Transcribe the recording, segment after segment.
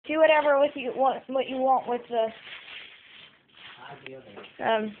Do whatever with what you want with the.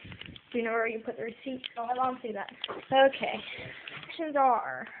 Do you know where you put the receipt? Oh, I won't see that. Okay. Options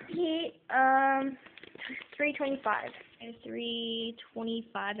are $3.25. And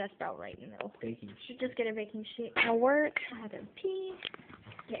 $3.25. That's about right in the middle. Baking. Should just get a baking sheet. It'll work. I have a pee.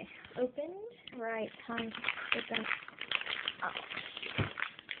 Okay. Opened. Right. Time to open. Oh.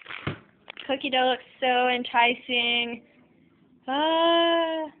 Cookie dough looks so enticing. Okay.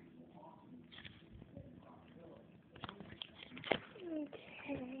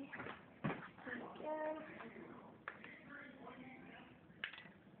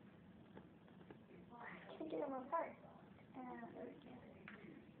 Can get them apart.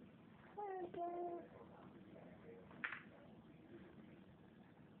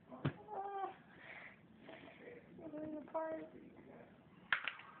 Apart.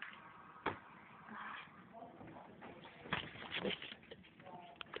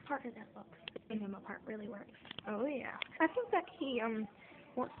 Part of that book. Taking them apart really works. Oh yeah. I think that he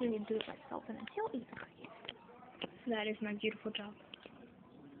wants me to do it myself and then he'll eat the cookies. That is my beautiful job.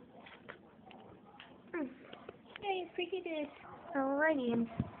 Yay, preheated. Alrighty.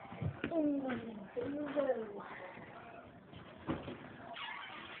 In you go.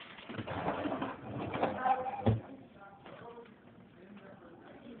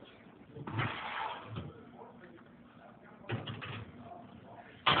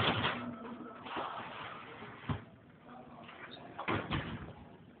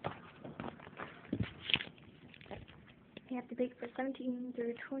 You have to bake for 17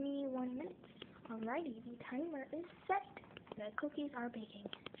 through 21 minutes. Alrighty, the timer is set. The cookies are baking.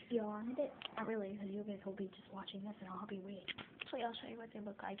 See you all in a bit. Not really, because you guys will be just watching this and I'll be waiting. Actually, I'll show you what they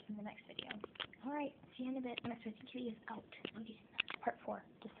look like in the next video. Alright, see you in a bit. Unexpected Kitty is out again. Part 4.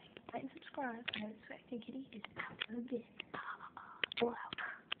 Just like, and subscribe. Unexpected Kitty is out again. All out.